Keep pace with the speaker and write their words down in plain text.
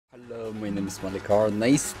Hello, my name is Malikar.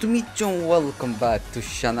 Nice to meet you and welcome back to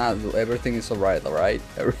Xanadu. Everything is alright, alright?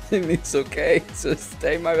 Everything is okay. So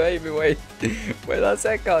stay, my baby. Wait a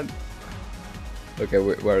second. Okay,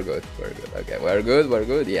 we're good. Okay, we're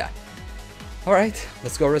good. Yeah. Alright,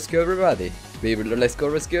 let's go rescue everybody. Let's go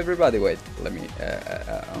rescue everybody. Wait, let me.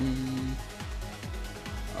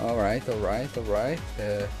 Alright.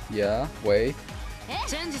 Yeah, wait.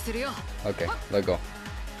 Okay, let's go.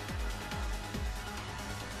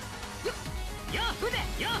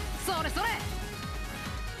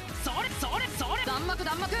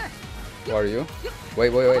 Who are you?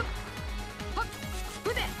 Wait.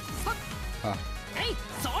 Huh.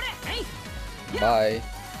 Bye.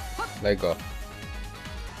 Let go.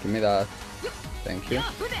 Give me that. Thank you.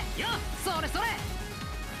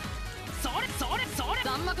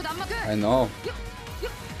 I know.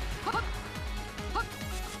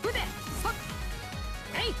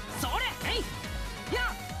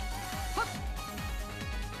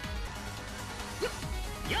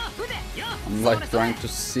 I'm like trying to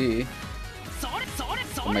see. Oh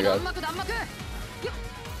my god.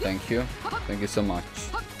 Thank you so much.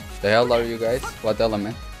 The hell are you guys? What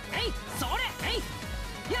element?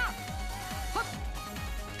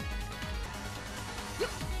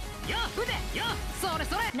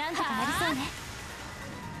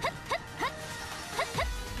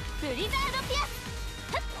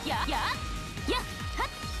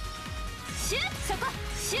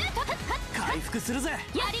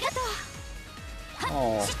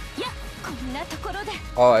 Oh.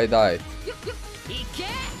 Oh, I died.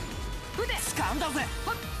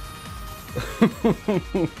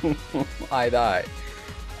 I died.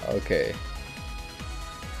 Okay.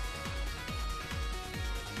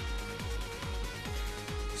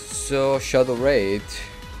 So Shadow Raid,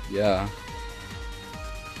 yeah.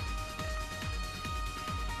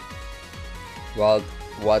 Well,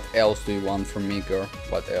 what else do you want from me, girl?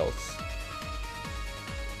 What else?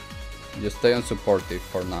 Just stay unsupportive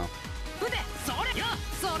for now.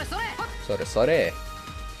 Sorry.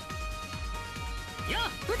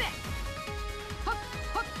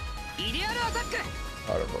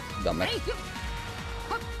 Horrible, damn it.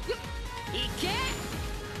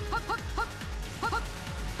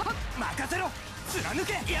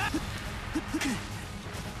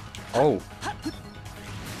 Oh.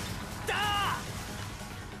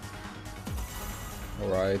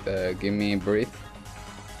 Alright, give me breathe.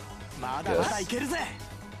 Yes.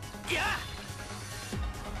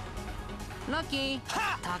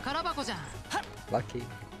 Lucky.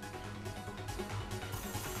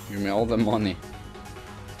 Give me all the money.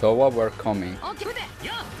 Towa, we're coming.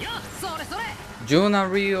 Juna,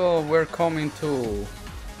 Rio, we're coming too.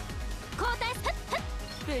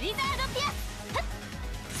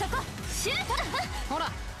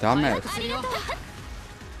 Damn it.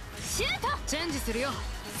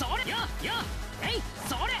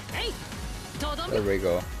 There we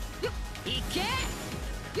go.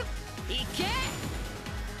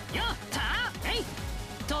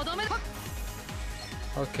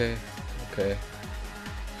 Okay.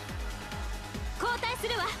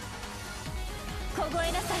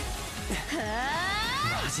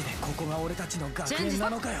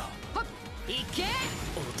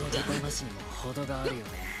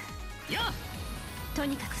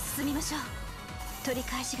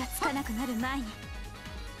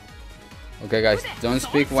 Okay guys, don't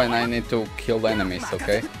speak when I need to kill enemies,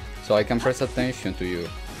 okay? So I can press attention to you.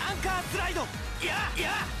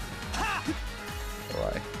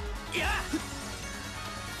 Alright.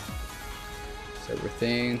 Is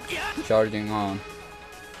everything charging on?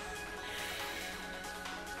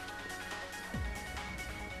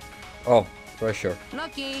 Oh, pressure.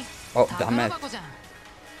 Oh, damn it.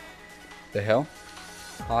 The hell?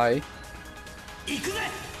 Hi.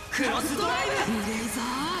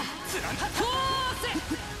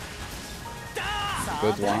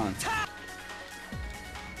 Good one.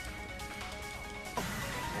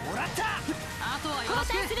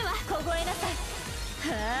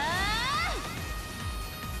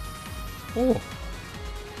 Oh.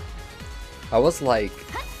 I was like,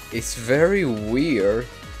 it's very weird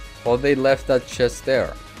how they left that chest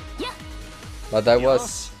there. But I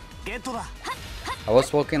was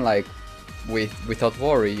walking like without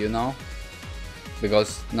worry, you know,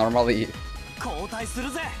 because normally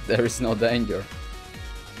there is no danger.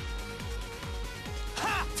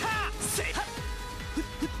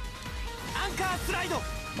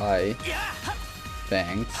 Bye.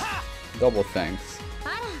 Thanks. Double thanks.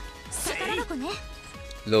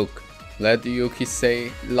 Look, let Yuki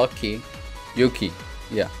say lucky. Yuki,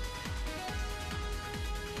 yeah.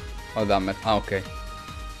 Oh damn it, okay.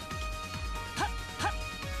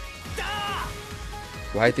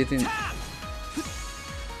 Why didn't...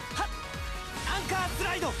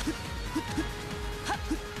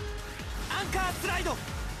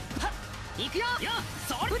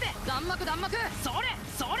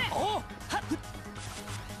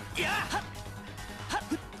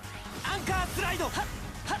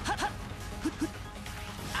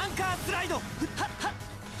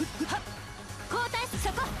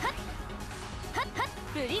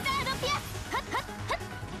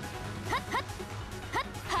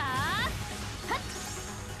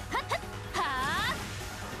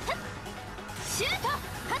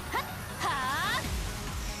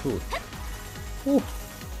 Shoot. Ooh.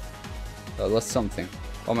 That was something.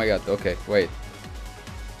 Oh my god, okay, wait.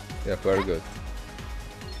 Yeah, very good.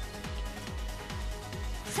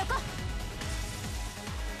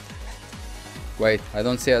 Wait, I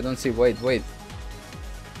don't see, wait.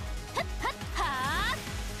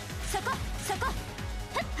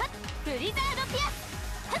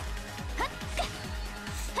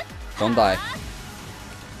 Don't die.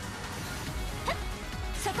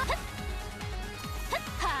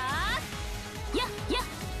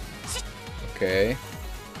 Okay.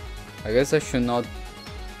 I guess I should not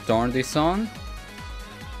turn this on.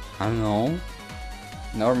 I don't know.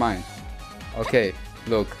 Never mind. Okay,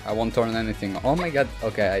 look, I won't turn anything on. Oh my god,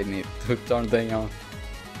 okay, I need to turn them on.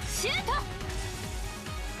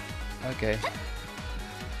 Okay.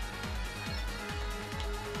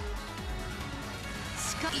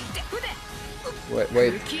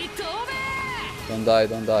 Wait. Don't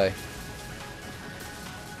die.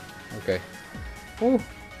 Okay. Ooh.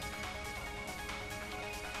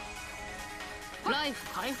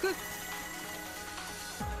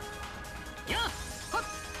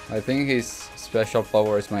 I think his special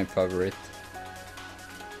power is my favorite.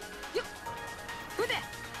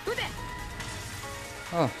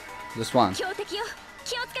 Oh, just one.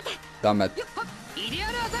 Damn it.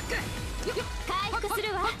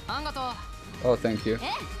 Oh, thank you.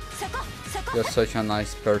 You're such a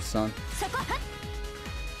nice person.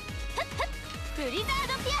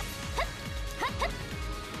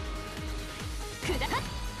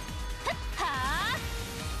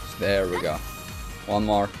 There we go. One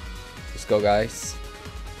more. Let's go, guys.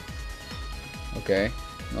 Okay,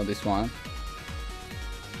 not this one.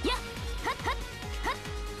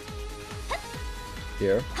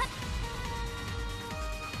 Here.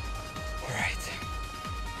 Alright.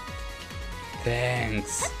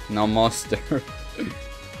 Thanks. No monster.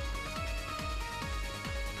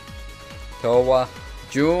 Towa.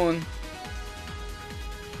 June.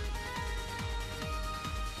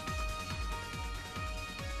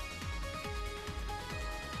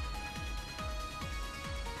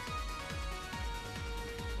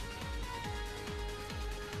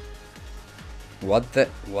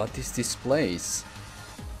 What is this place?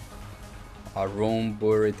 A room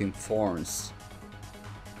buried in thorns.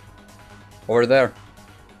 Over there.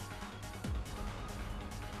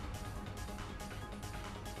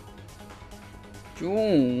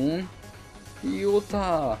 June.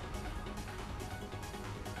 Yuta.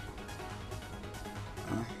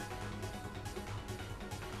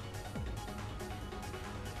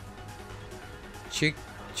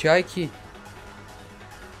 Chaiki.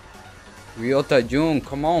 Ryota Jun,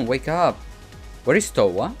 come on, wake up. Where is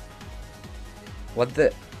Towa? What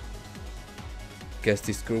the? Guess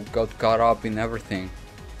this group got caught up in everything.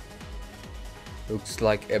 Looks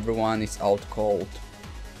like everyone is out cold.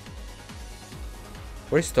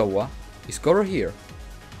 Where is Towa? Is Goro here?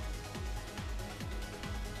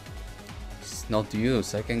 It's not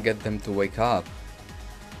use, I can get them to wake up.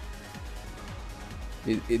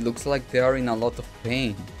 It looks like they are in a lot of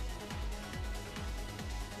pain.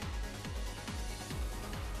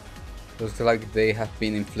 Looks like they have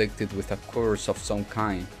been inflicted with a curse of some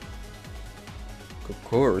kind.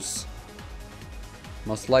 Curse?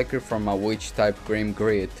 Most likely from a witch type grim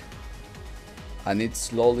greed. And it's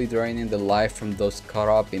slowly draining the life from those caught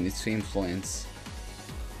up in its influence.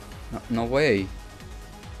 No way.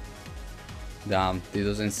 Damn, it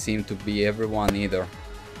doesn't seem to be everyone either.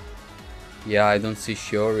 Yeah, I don't see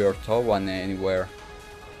Shiori or Towa anywhere.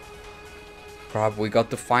 Crap, we got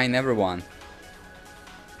to find everyone.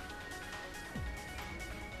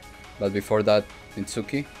 But before that,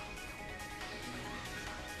 Mitsuki?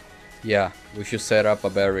 Yeah, we should set up a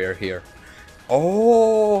barrier here.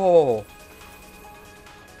 Oh!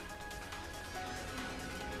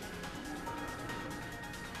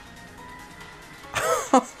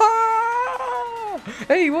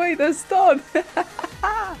 Hey, wait, that's done!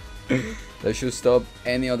 That should stop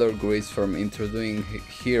any other grease from intruding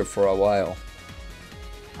here for a while.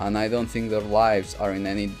 And I don't think their lives are in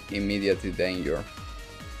any immediate danger.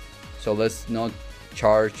 So let's not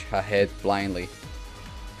charge ahead blindly.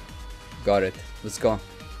 Got it. Let's go.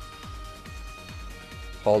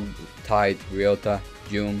 Hold tight, Ryota,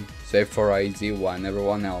 Jun, save for IZ and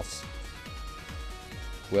everyone else.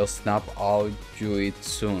 We'll snap out you it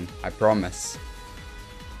soon, I promise.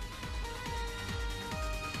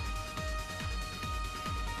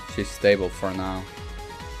 She's stable for now.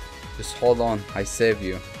 Just hold on, I save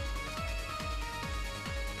you.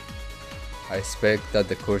 I expect that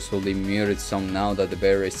the curse will be muted some now that the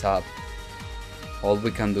barrier is up. All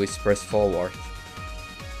we can do is press forward.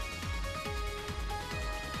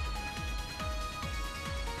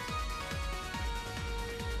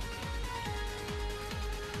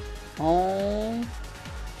 Oh.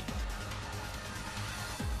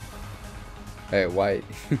 Hey, why?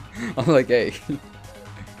 I'm like, hey,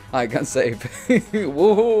 I can save.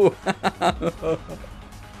 Woohoo!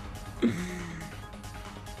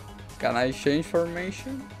 Can I change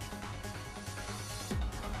formation?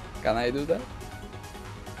 Can I do that?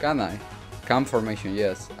 Can I? Cam formation,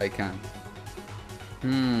 yes, I can.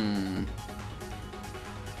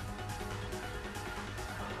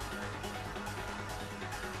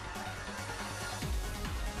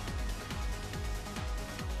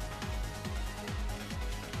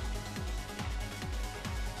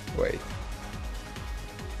 Wait.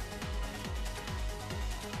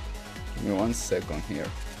 Give me 1 second here.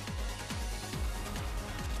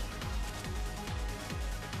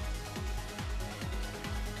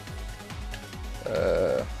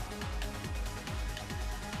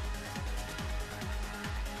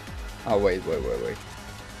 Oh, wait.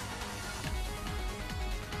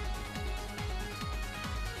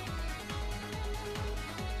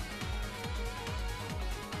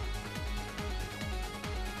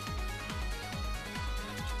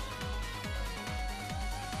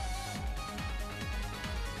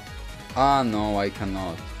 Ah, no, I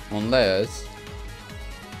cannot. Unless...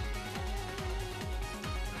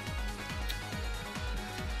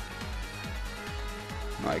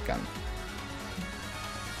 No, I can't.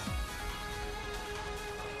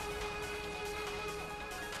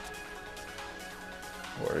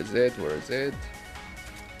 Where is it? Where is it?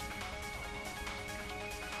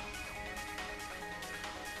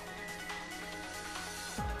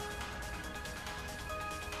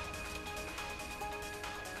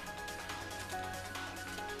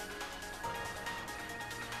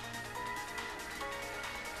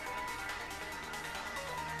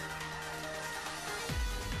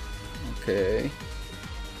 Okay.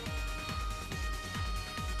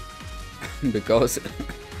 Because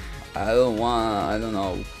I don't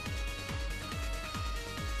know.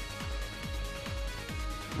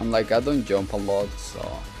 I'm like, I don't jump a lot, so.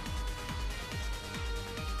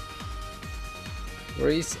 Where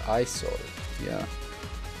is Isol? Yeah.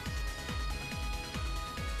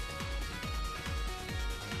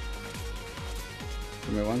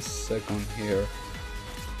 Give me 1 second here.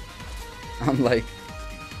 I'm like,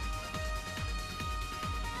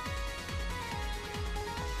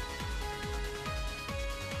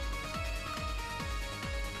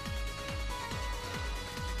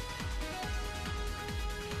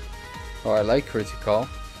 oh, I like critical,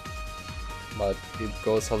 but it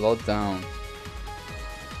goes a lot down.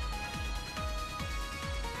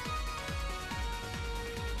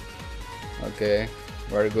 Okay,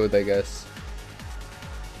 very good, I guess.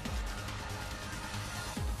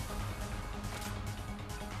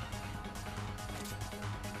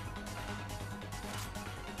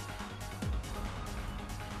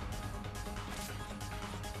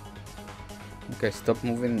 Okay, stop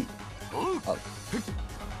moving up.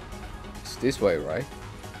 It's this way, right?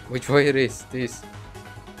 Which way it is? This.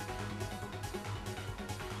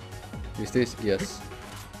 Is this? Yes.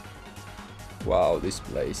 Wow, this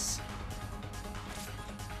place.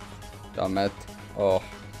 Damn it. Oh.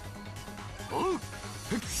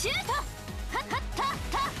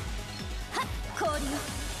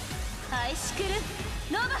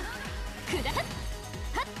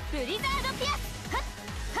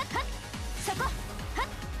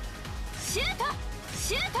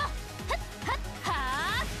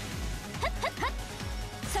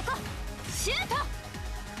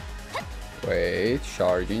 Wait,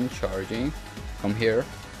 charging. Come here.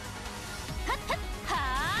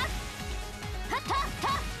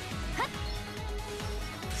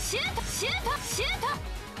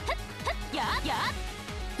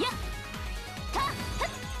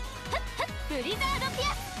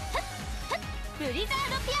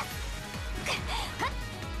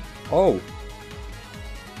 Oh.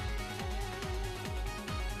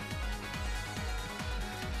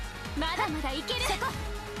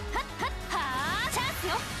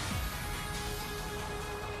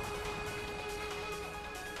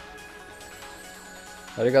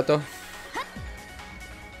 Arigato.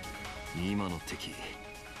 今の敵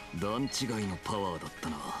段違いのパワーだった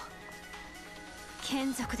な。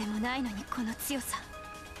眷属でもないのにこの強さ。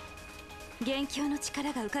元凶の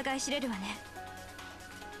力が伺い知れるわね。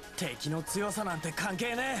敵の強さなんて関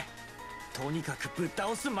係ねえ。とにかくぶっ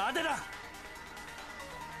倒すまでだ。は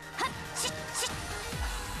っしっしっ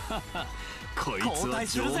こいつは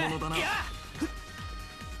上物だな。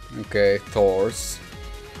Okay, Thors.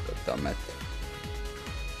 God damn it.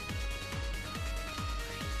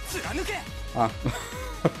 貫け。 Ah.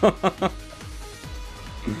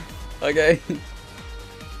 Okay.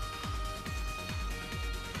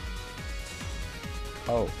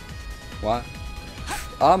 Oh. What?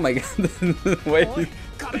 Oh my god. Wait. おい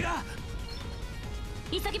壁が。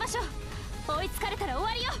急ぎましょう。追いつかれたら終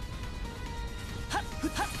わりよ。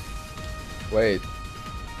 Wait.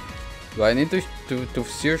 Do I need to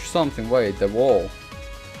search something? Wait, the wall.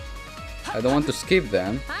 I don't want to skip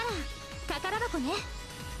them. あら、宝箱ね。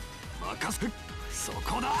任せ。そ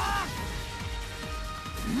こだ。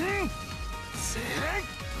せい。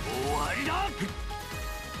終わりだ。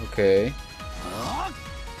 Okay.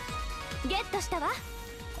 ゲットしたわ。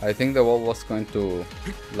 I think the wall was going to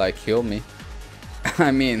like heal me.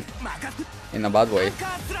 I mean, in a bad way.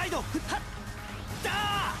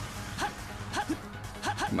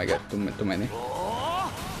 Oh my god, too many.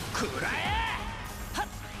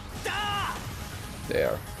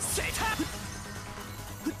 There.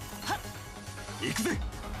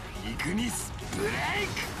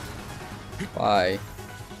 Why?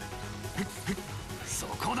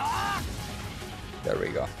 There we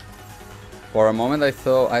go. For a moment I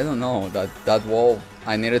thought, I don't know, that wall,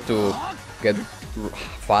 I needed to get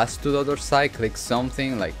fast to the other side, click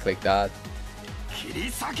something, like click that.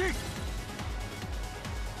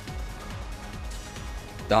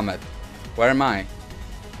 Damn it. Where am I?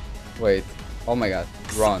 Wait. Oh my god.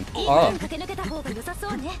 Run. Oh.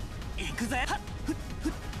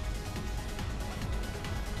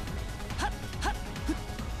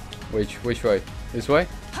 Which way? This way?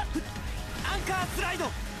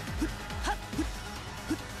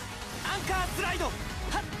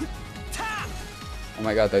 Oh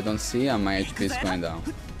my god, I don't see and my HP is going down.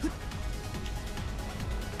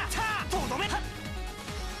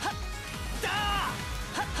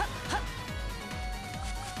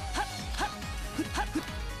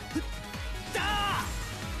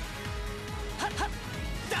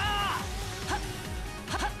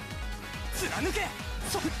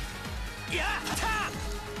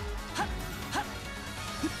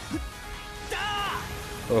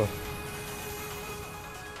 Oh.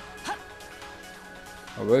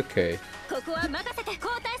 Oh, okay.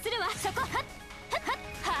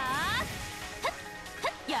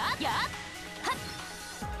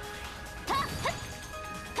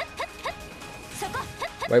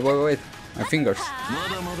 Wait. My fingers.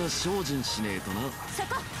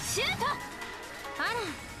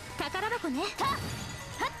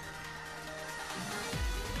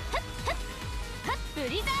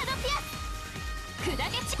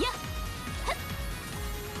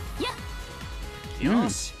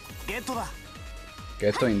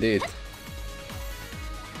 Ghetto indeed.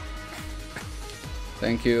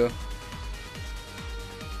 Thank you.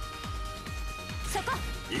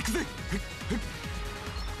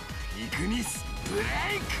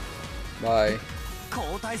 Bye.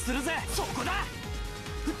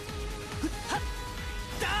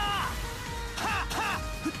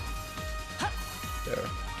 There.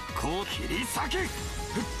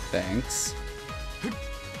 Thanks.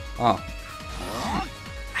 Oh.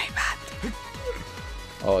 My bad.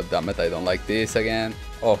 Oh damn it, I don't like this again.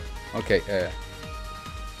 Oh, okay.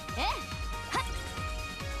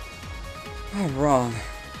 Oh, wrong.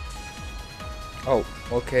 Oh,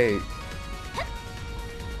 okay.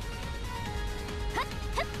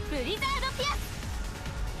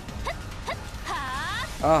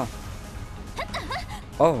 Ah.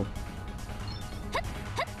 Oh.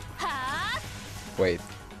 Wait.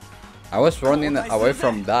 I was running away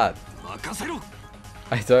from that.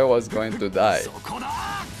 I thought I was going to die.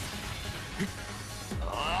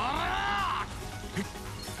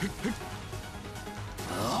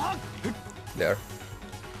 There.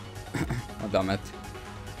 Oh damn it.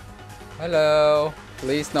 Hello.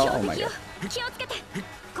 Please no. Oh my god.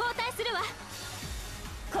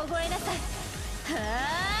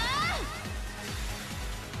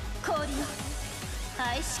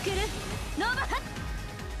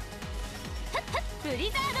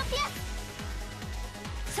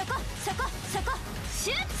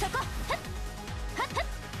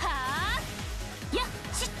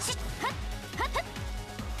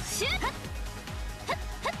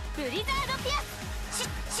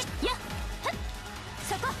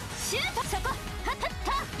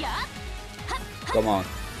 Come on.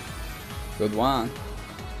 Good one.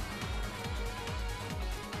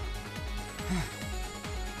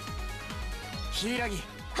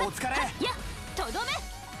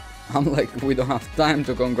 I'm like, we don't have time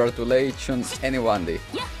to congratulate anyone.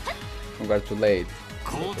 Congratulate.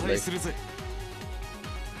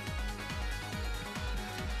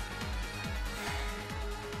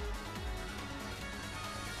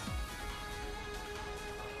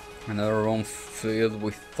 Another room filled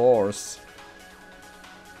with doors.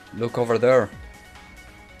 Look over there.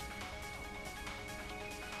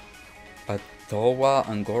 But Towa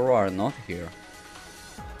and Goro are not here.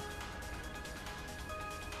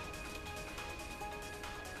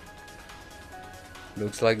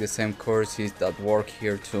 Looks like the same curses that work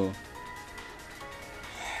here too.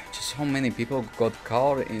 Just how many people got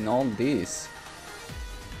caught in all this?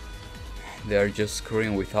 They are just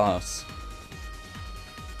screwing with us.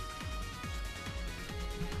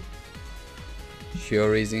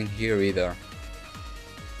 Sure isn't here either.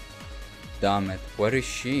 Damn it, where is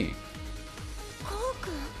she?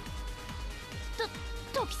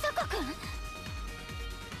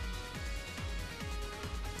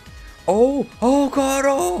 Oh, oh,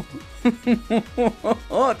 Goro!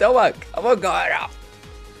 Oh, Towa, come on, Goro!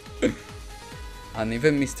 And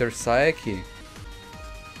even Mr. Saeki.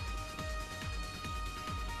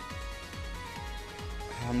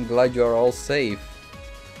 I'm glad you're all safe.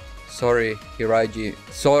 Sorry, Hiraji.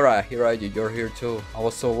 Sora, Hiraji, you're here too. I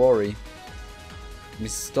was so worried.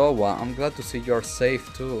 Miss Towa, I'm glad to see you're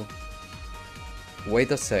safe too.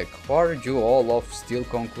 Wait a sec, why are you all of still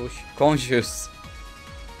conscious?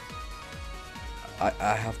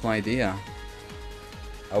 I have no idea.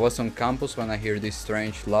 I was on campus when I heard this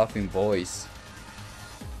strange laughing voice.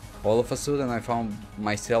 All of a sudden I found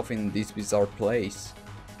myself in this bizarre place.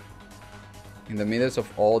 In the midst of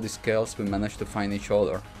all this chaos we managed to find each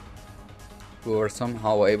other. We were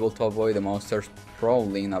somehow able to avoid the monsters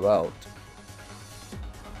prowling about.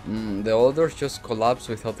 The others just collapsed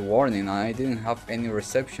without warning and I didn't have any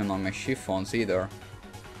reception on my chiffons either.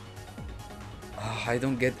 I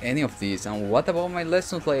don't get any of these, and what about my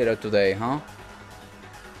lessons later today, huh?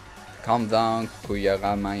 Calm down,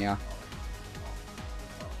 Kuyagamaya.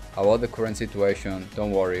 About the current situation,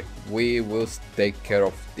 don't worry, we will take care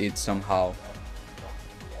of it somehow.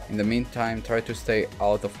 In the meantime, try to stay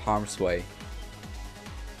out of harm's way.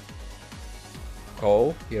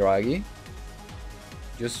 Ko, Hiragi?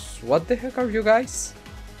 Just what the heck are you guys?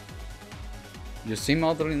 You seem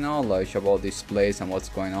utterly knowledge about this place and what's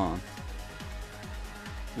going on.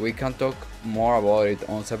 We can talk more about it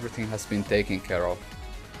once everything has been taken care of.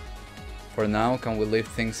 For now, can we leave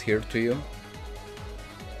things here to you?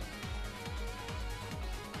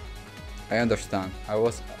 I understand. I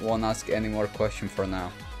won't ask any more questions for now.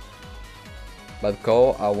 But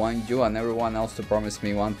Ko, I want you and everyone else to promise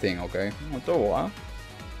me one thing, okay?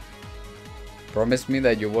 Promise me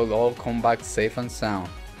that you will all come back safe and sound.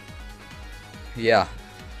 Yeah.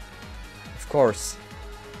 Of course.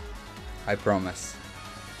 I promise.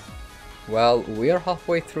 Well, we are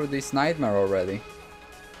halfway through this nightmare already.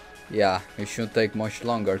 Yeah, it shouldn't take much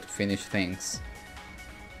longer to finish things.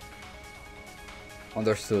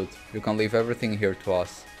 Understood. You can leave everything here to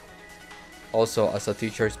us. Also, as a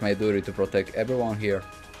teacher, it's my duty to protect everyone here.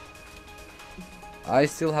 I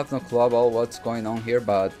still have no clue about what's going on here,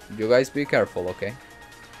 but you guys be careful, okay?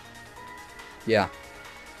 Yeah.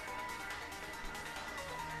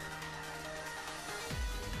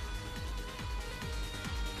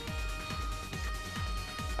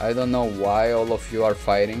 I don't know why all of you are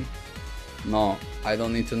fighting. No, I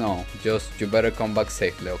don't need to know. Just you better come back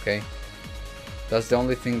safely, okay? That's the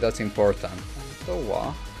only thing that's important. So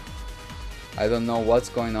what? I don't know what's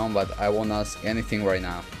going on, but I won't ask anything right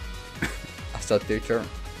now. As a teacher.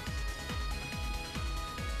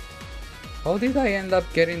 How did I end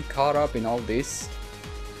up getting caught up in all this?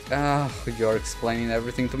 You're explaining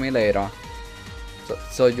everything to me later.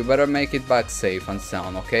 So you better make it back safe and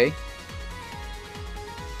sound, okay?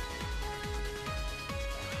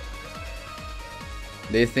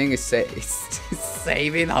 This thing is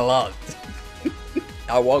saving a lot.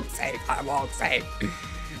 I walk safe.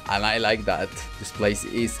 And I like that. This place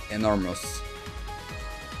is enormous.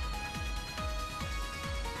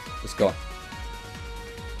 Let's go.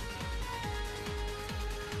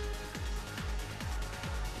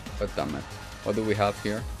 Oh, damn it. What do we have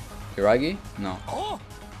here? Hiragi? No.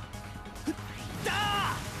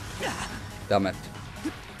 Damn it.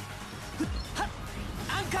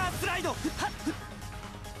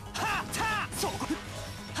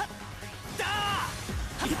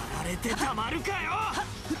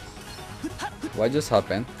 What just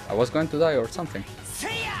happened? I was going to die or something.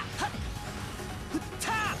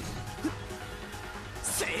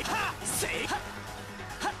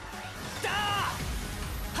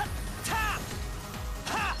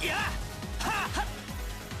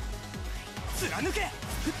 抜けス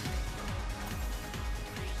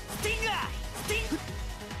ティンガースティン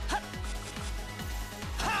はっ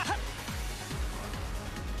はっ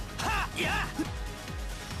はっやは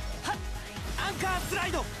っアンカースラ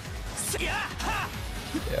イドやは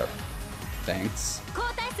There. Thanks. 交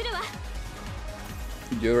代するわ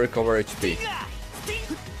You recover スティ HP. ンガーステ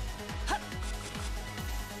ィンはっ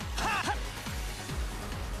はっ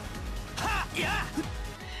はっや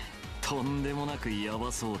とんでもなくヤ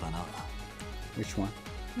バそうだな。 Which one?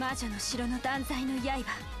 魔女の城の断罪の刃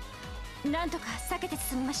なんとか避けて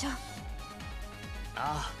進みましょうあ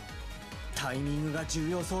あタイミングが重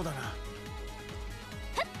要そうだな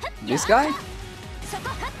This guy? そこ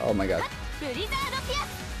Oh my god. ブリザードピア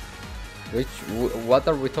ス What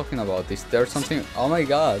are we talking about? Is there something? Oh my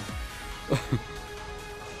god.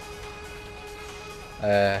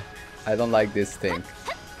 I don't like this thing.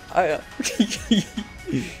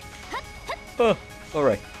 Oh,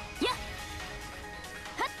 alright. やは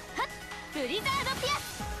っはっブリザードピア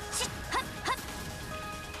スしはっはっ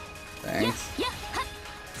Thanks. やはっ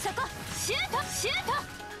そこシュートシュートは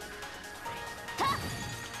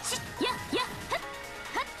しややはっ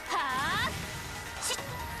はっはーし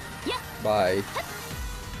や Bye.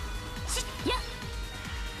 しや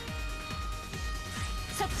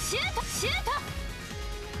そシュートシュートはっ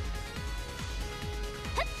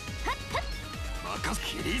はっはっ任せ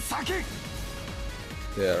切り裂け。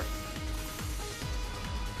 There.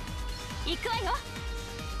 行くわよはっ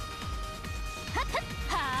はっは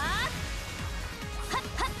ーはっはっ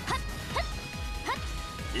はっはっはっ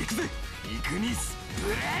行くぜイグニスブ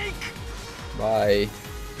レイク。 Bye.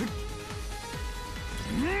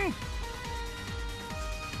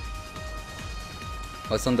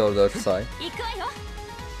 What's on the other side? 行くわよはっ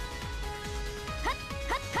はっ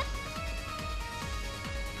はっ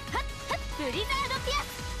はっはっブリザードピアス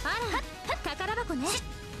あらはっはっ宝箱ねはっ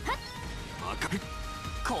任せ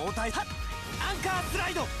交代はっアンカースラ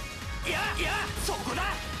イドいやいやそこだ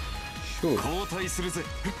Shoot. 交代するぜ。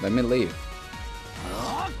 Let me leave.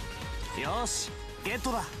 よしゲッ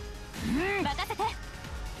トだ任せてはっ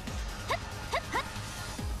はっはっ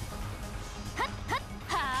はっはっはー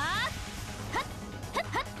はっはっ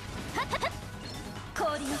はっはっはっ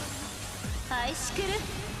氷のアイシクル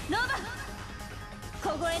ノバ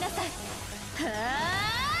凍えなさいは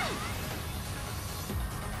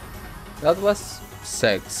That was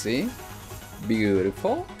sexy,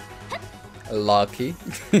 beautiful, lucky.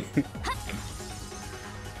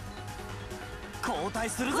 交代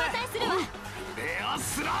するぜ交代するわエア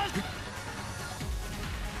スラッ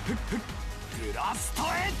ブラストエ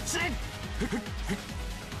ッジ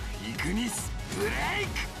イグニスブレイ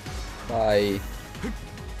ク。 Bye.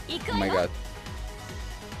 行く Oh わ my よ god.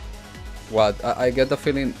 What? I get the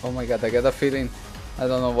feeling. Oh my god, I get the feeling. I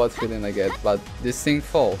don't know what feeling I get, but this thing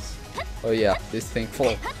falls. Oh yeah, this thing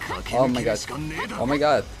falls. 駆け Oh 抜 my ける god. しかねえだ Oh ろ。 そ my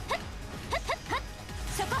god. こ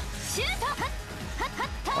シュート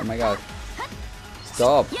Oh my god.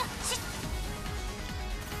 Stop. やし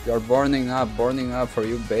You're burning up for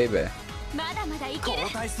you, baby. まだまだいける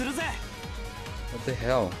交代するぜ What the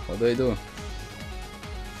hell? What do I do?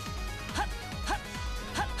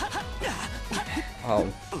 Oh. うっ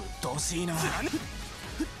とうしいなアン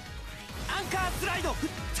カースライド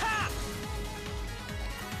ター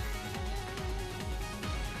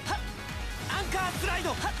はっアンカースライド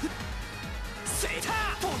はっセータ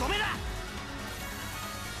ーとどめだ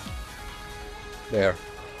There.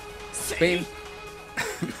 セ Spin.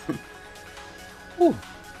 Ooh.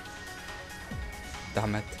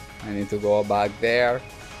 Damn it. I need to go back there.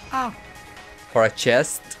 For a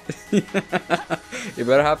chest. You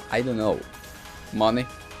better have, I don't know, money.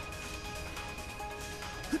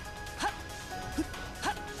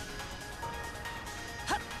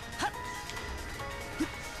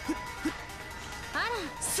 あら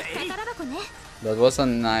セイ宝箱ね That was a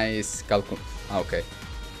nice calcul. Okay.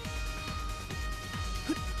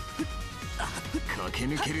 駆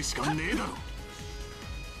け抜けるしかねえだろ。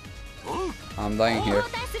おう I'm dying here.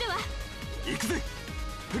 交代するわ行くぜ。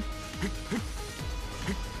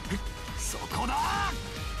そこだ。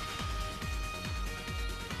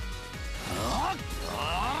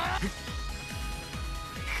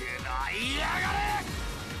食らいやがれ。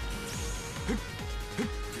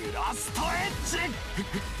ブラストエッジ。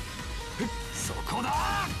そこ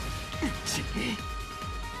だ。ちえ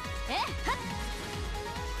はっはっ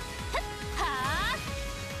はーはっ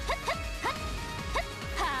はっはっはっ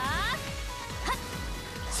はーはっ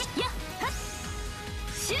しやはっ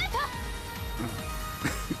シュートはっ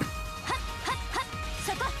はっはっ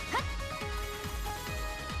そこはっ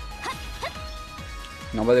はっはっ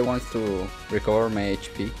Nobody wants to recover my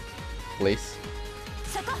HP, please.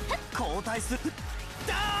 そこはっ交代する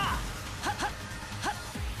だーはっはっはっ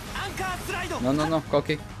アンカースライド No, no, no,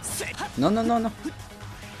 Koki. せはっ No, no, no, no.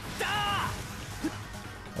 だ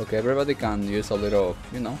Okay, everybody can use a little,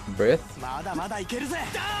 you know, breath. ーまだまだいけるぜ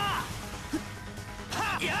だー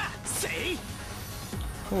はっやせい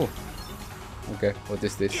Oh. Okay, what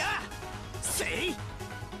is this? やせい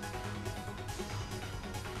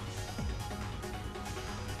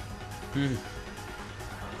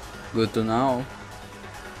Good to know.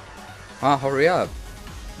 Ah, hurry up.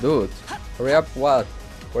 Dude, hurry up what?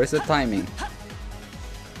 Where's the timing?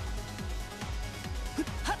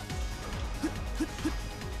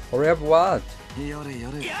 Hurry up what? やれや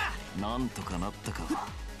れなんとかなったか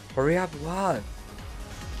Hurry up what?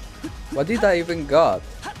 What did I even got?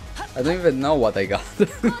 I don't even know what I got.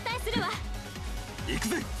 交代するわ行く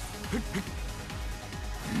ぜ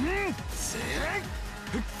せ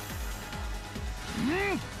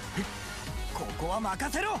ここは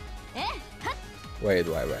任せろ ええはっ Wait.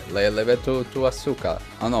 Leave it to Asuka.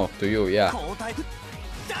 Oh no, to you, yeah. 交代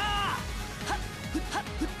だーはっはっ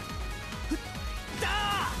だ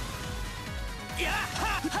ーやは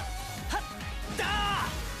っはっだー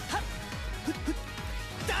はっ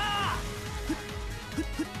だー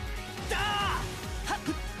だーはっ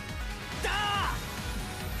だ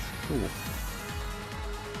ー Ooh.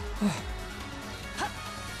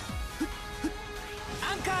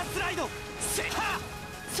 アンカースライドせは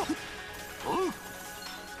そおう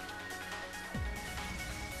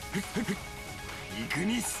イグ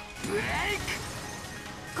ニスブレイク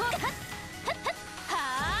こうはっはっはっは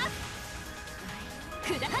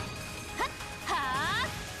ーくだはっはっは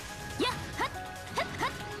ーやはっはっはっ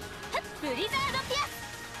はっブリザードピ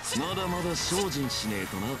アまだまだ精進しねえ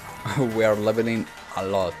とな We are leveling a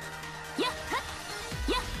lot, やはっ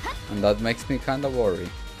やはっ and that makes me kinda worry.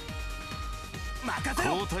 任せ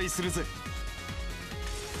ろ交代するぜ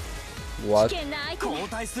What? 危険な相手ね交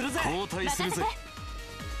代するぜ交代するぜ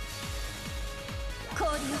氷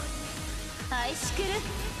よアイシクル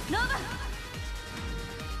ノバ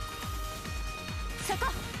そ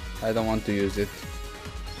こ I don't want to use it.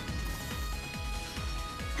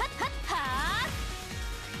 はっはっは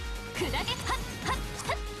ー砕けはっはっはっ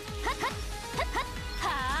はっはっはっはっは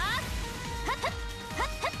ーはっはっはっ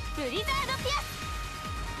はっブリザードピアス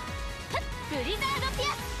はっブリザードピ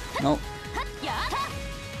アス No. はっやーはっは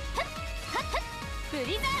っはっはっブリ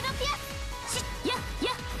ザードピアスしやや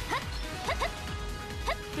はっはっはっ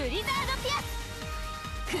はっブリザードピアス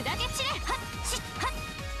砕け散れはっしはっ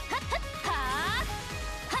はっはっはー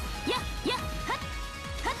はっややはっ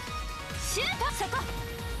はっシュートそこ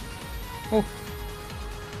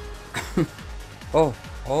Oh.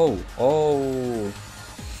 Oh.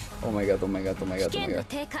 Oh my god, oh my god, oh my 危 god, oh 険 my 度 god.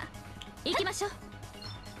 低下行きましょう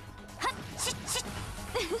はっしし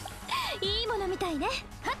いいものみたいねは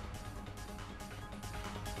っ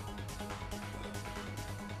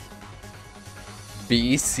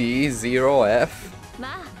BC0F?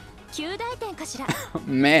 まあ9大点かしら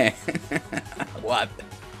Meh. What?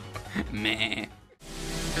 Meh.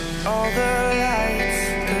 All the lights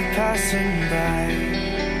they're passing by,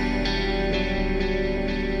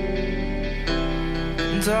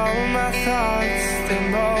 and all my thoughts they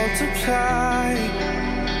multiply.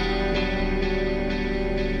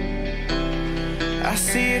 I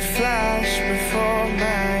see it flash before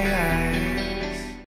my eyes.